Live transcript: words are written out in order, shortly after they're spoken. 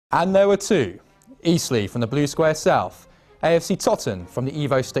And there were two. Eastleigh from the Blue Square South, AFC Totton from the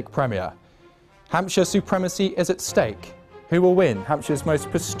Evo Stick Premier. Hampshire supremacy is at stake. Who will win Hampshire's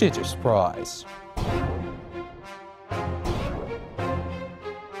most prestigious prize?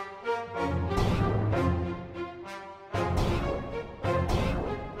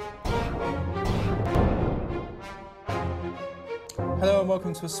 Hello and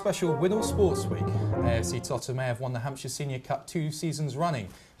welcome to a special Whittle Sports Week. AFC Totton may have won the Hampshire Senior Cup 2 seasons running,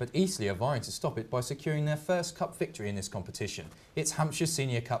 but Eastleigh are vying to stop it by securing their first cup victory in this competition. It's Hampshire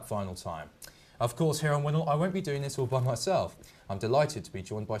Senior Cup final time. Of course, here on Whittle, I won't be doing this all by myself. I'm delighted to be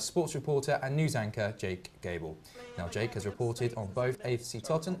joined by sports reporter and news anchor Jake Gable. Now, Jake has reported on both AFC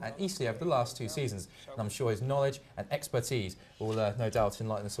Totton and Eastleigh over the last 2 seasons, and I'm sure his knowledge and expertise will no doubt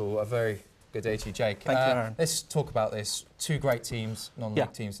enlighten us all. A very good day to you, Jake. Thank you, Aaron. Let's talk about this. 2 great teams,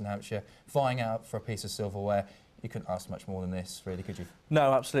 non-league teams in Hampshire, vying out for a piece of silverware. You couldn't ask much more than this, really, could you?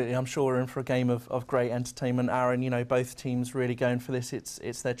 No, absolutely. I'm sure we're in for a game of great entertainment, Aaron. You know, both teams really going for this.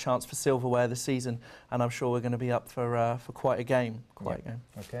 It's their chance for silverware this season, and I'm sure we're going to be up for quite a game.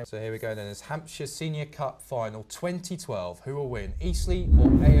 Okay, so here we go then. It's Hampshire Senior Cup Final 2012. Who will win, Eastleigh or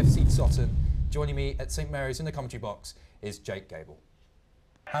AFC Totton? Joining me at St Mary's in the commentary box is Jake Gable.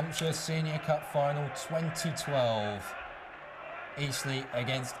 Hampshire Senior Cup Final 2012. Eastleigh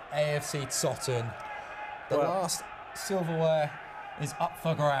against AFC Totton. The last silverware is up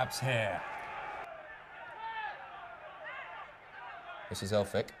for grabs here. This is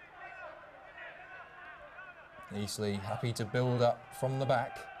Elphick. Eastleigh happy to build up from the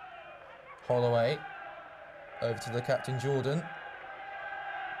back. Holloway over to the captain Jordan.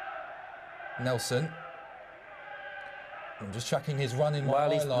 Nelson. I'm just tracking his run in my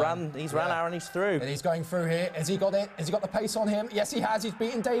line. He's ran, Aaron, he's through. And he's going through here. Has he got it? Has he got the pace on him? Yes, he has. He's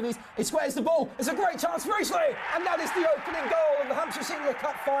beaten Davies. He squares the ball. It's a great chance for Eastleigh. And that is the opening goal of the Hampshire Senior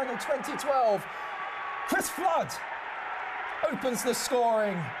Cup Final 2012. Chris Flood opens the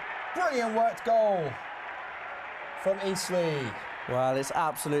scoring. Brilliant worked goal from Eastleigh. Well, it's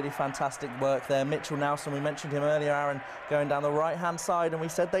absolutely fantastic work there. Mitchell Nelson, we mentioned him earlier, Aaron, going down the right-hand side, and we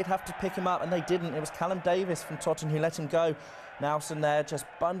said they'd have to pick him up, and they didn't. It was Callum Davis from Totton who let him go. Nelson there just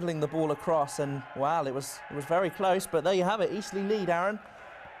bundling the ball across, and wow, it was very close, but there you have it. Eastleigh lead, Aaron.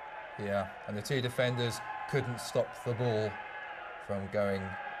 Yeah, and the 2 defenders couldn't stop the ball from going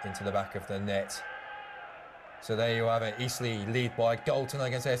into the back of the net. So there you have it. Eastleigh lead by Galton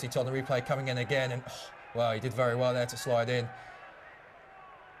against AFC Totton. Replay coming in again, and well, he did very well there to slide in.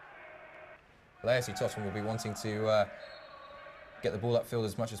 Well, AFC Totton will be wanting to get the ball upfield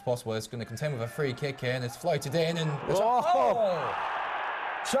as much as possible. It's going to contend with a free kick here, and it's floated in, and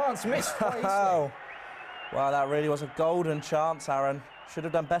chance missed by Eastleigh. Wow, that really was a golden chance, Aaron. Should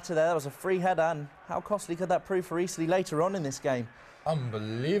have done better there. That was a free header, and how costly could that prove for Eastleigh later on in this game?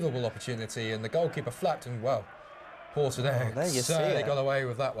 Unbelievable opportunity, and the goalkeeper flapped, and well, Porter there certainly got away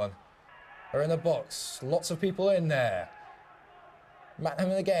with that one. They're in the box, lots of people in there.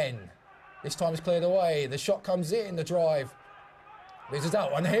 Matnam again. This time it's cleared away. The shot comes in, the drive. Loses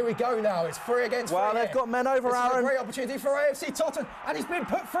out, and here we go now. It's 3 against 3. Wow, they've got men over, Aaron. This is a great opportunity for AFC Totton, and he's been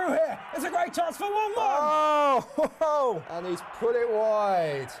put through here. There's a great chance for 1-1. Oh! And he's put it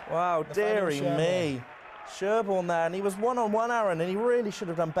wide. Wow, dearie me. Sherborne there, and he was one-on-one, Aaron, and he really should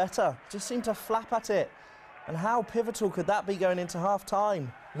have done better. Just seemed to flap at it. And how pivotal could that be going into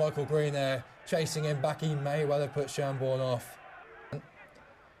half-time? Michael Green there, chasing him back. He may well have put Sherborne off.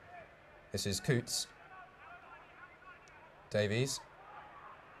 This is Coots. Davies.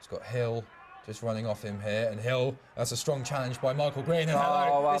 He's got Hill just running off him here. And Hill, that's a strong challenge by Michael Green. And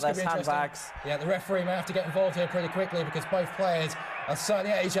well, there's handbags. Yeah, the referee may have to get involved here pretty quickly because both players are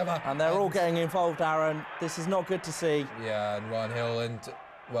certainly at each other. And they're all getting involved, Aaron. This is not good to see. Yeah, and Ryan Hill and,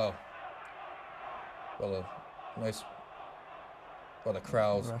 well, the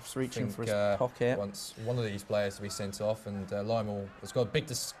crowd reaching for his pocket. Wants one of these players to be sent off, and Lymel has got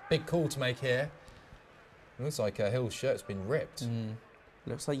a big call to make here. It looks like Hill's shirt's been ripped.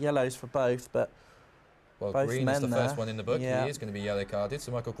 Looks like yellows for both, but both Green is the first one in the book. Yeah. He is going to be yellow carded,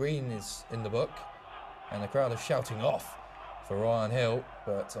 so Michael Green is in the book, and the crowd are shouting off for Ryan Hill.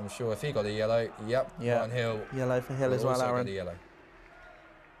 But I'm sure if he got a yellow, Ryan Hill. Yellow for Hill as well, Aaron. Yellow.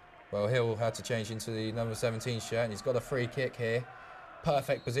 Well, Hill had to change into the number 17 shirt, and he's got a free kick here.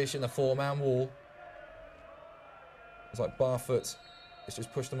 Perfect position, a 4-man wall. It's like Barfoot. It's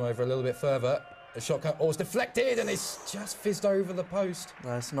just pushed them over a little bit further. The shot was deflected, and it's just fizzed over the post.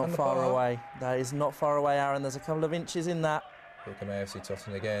 That's not far away. That is not far away, Aaron. There's a couple of inches in that. Here come AFC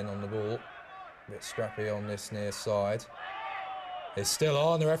Totton again on the ball. A bit scrappy on this near side. It's still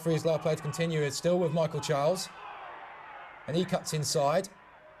on. The referee's allowed play to continue. It's still with Michael Charles. And he cuts inside.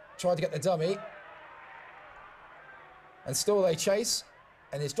 tried to get the dummy. And still they chase.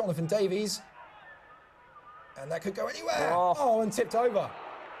 And it's Jonathan Davies. And that could go anywhere. Oh, and tipped over.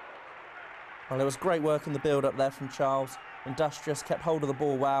 Well, it was great work in the build-up there from Charles. Industrious, kept hold of the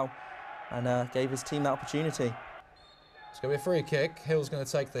ball well, and gave his team that opportunity. It's going to be a free kick. Hill's going to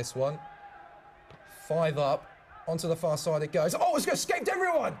take this one. 5 up. Onto the far side it goes. Oh, it's escaped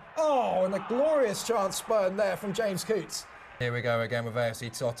everyone. Oh, and a glorious chance spurned there from James Coots. Here we go again with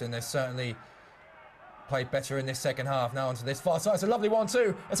AFC Tottenham. They've certainly played better in this second half. Now onto this far side. It's a lovely one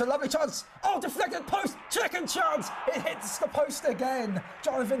too. It's a lovely chance. Oh, deflected post. Second chance. It hits the post again.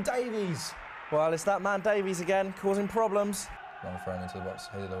 Jonathan Davies. Well, it's that man Davies again, causing problems. Long thrown into the box,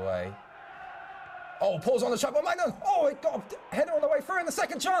 headed away. Oh, pause on the shot by Magnan. Oh, it got a header on the way through in the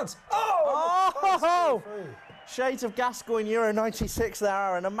second chance. Oh! Shades of Gascoigne Euro 96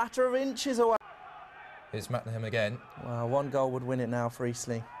 there, and a matter of inches away. Here's Mattenham again. Well, 1 goal would win it now for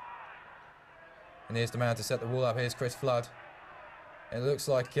Eastleigh. And here's the man to set the wall up. Here's Chris Flood. And it looks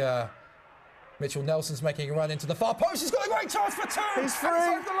like Mitchell Nelson's making a run into the far post. He's got a great chance for 2. He's free. It's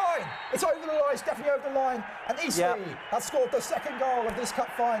over the line. It's over the line. It's definitely over the line. And Eastleigh has scored the 2nd goal of this cup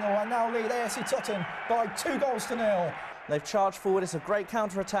final and now lead AFC Tottenham by 2 goals to 0. They've charged forward. It's a great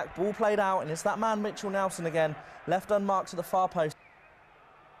counter-attack. Ball played out, and it's that man Mitchell Nelson again, left unmarked to the far post.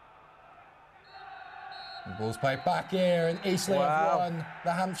 The ball's played back here, and Eastleigh have won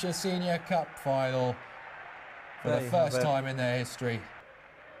the Hampshire Senior Cup final for the first time in their history.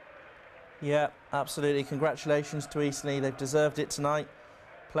 Yeah, absolutely. Congratulations to Eastleigh. They've deserved it tonight.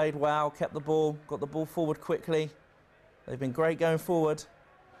 Played well, kept the ball, got the ball forward quickly. They've been great going forward.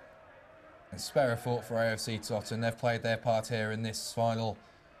 And spare a thought for AFC Tottenham. They've played their part here in this final.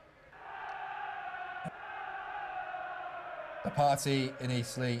 The party in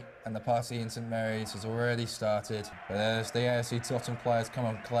Eastleigh and the party in St Mary's has already started. But as the AFC Tottenham players come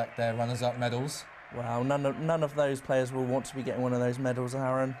and collect their runners-up medals. Well, none of those players will want to be getting one of those medals,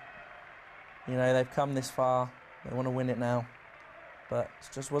 Aaron. You know, they've come this far. They want to win it now. But it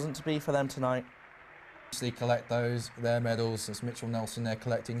just wasn't to be for them tonight. Eastleigh collect their medals. There's Mitchell Nelson there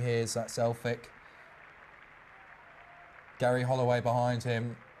collecting his. That's Elphick. Gary Holloway behind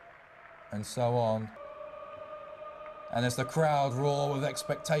him. And so on. And as the crowd roar with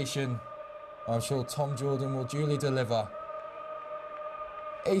expectation, I'm sure Tom Jordan will duly deliver.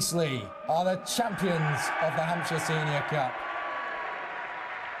 Eastleigh are the champions of the Hampshire Senior Cup.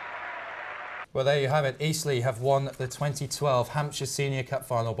 Well, there you have it. Eastleigh have won the 2012 Hampshire Senior Cup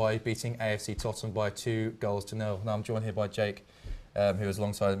final by beating AFC Tottenham by 2 goals to 0. Now I'm joined here by Jake, who was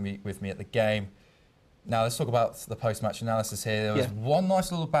alongside with me at the game. Now let's talk about the post-match analysis here. There was one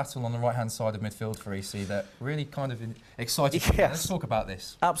nice little battle on the right-hand side of midfield for Eastleigh that really kind of excited me. Let's talk about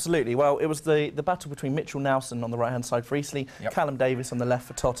this. Absolutely. Well, it was the battle between Mitchell Nelson on the right-hand side for Eastleigh, Callum Davis on the left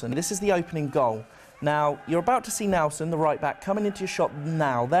for Tottenham. This is the opening goal. Now, you're about to see Nelson, the right-back, coming into your shot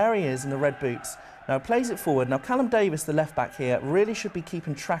now. There he is in the red boots. Now, plays it forward. Now, Callum Davis, the left-back here, really should be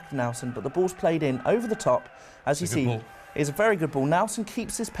keeping track of Nelson, but the ball's played in over the top, as you see. It's a very good ball. Nelson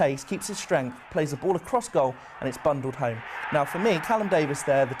keeps his pace, keeps his strength, plays the ball across goal, and it's bundled home. Now, for me, Callum Davis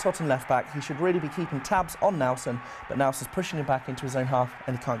there, the Tottenham left-back, he should really be keeping tabs on Nelson, but Nelson's pushing him back into his own half,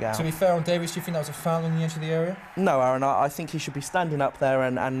 and he can't get out. To be fair on Davis, do you think that was a foul on the edge of the area? No, Aaron, I think he should be standing up there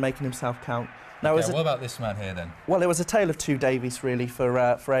and making himself count. Now, what about this man here then? Well, it was a tale of 2 Davies really for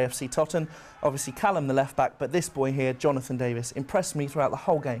AFC Tottenham. Obviously Callum the left back, but this boy here, Jonathan Davis, impressed me throughout the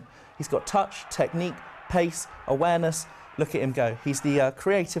whole game. He's got touch, technique, pace, awareness. Look at him go. He's the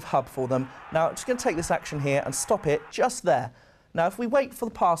creative hub for them. Now, I'm just going to take this action here and stop it just there. Now, if we wait for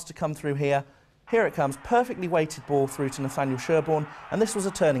the pass to come through here it comes, perfectly weighted ball through to Nathaniel Sherborne, and this was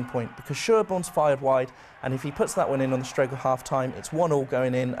a turning point because Sherborne's fired wide, and if he puts that one in on the stroke of half-time, it's 1-1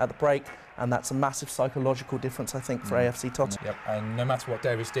 going in at the break, and that's a massive psychological difference, I think, for AFC Tottenham. Yep, and no matter what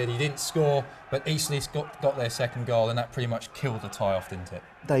Davis did, he didn't score, but Eastleigh got their 2nd goal, and that pretty much killed the tie-off, didn't it?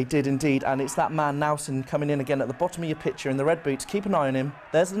 They did indeed, and it's that man Nelson coming in again at the bottom of your picture in the red boots. Keep an eye on him.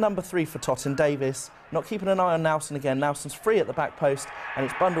 There's the number 3 for Tottenham, Davis. Not keeping an eye on Nelson again. Nelson's free at the back post, and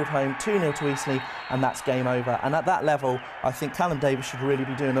it's bundled home 2-0 to Eastleigh, and that's game over. And at that level, I think Callum Davis should really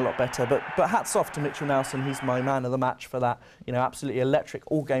be doing a lot better. But hats off to Mitchell Nelson. He's my man of the match for that. You know, absolutely electric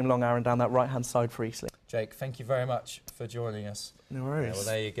all game long, Aaron, down that right-hand side for Eastleigh. Jake, thank you very much for joining us. No worries. Well,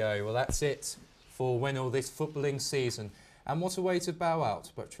 there you go. Well, that's it for Winnall this footballing season. And what a way to bow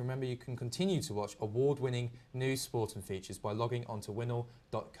out. But remember, you can continue to watch award-winning news, sport and features by logging onto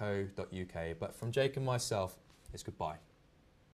winnall.co.uk. But from Jake and myself, it's goodbye.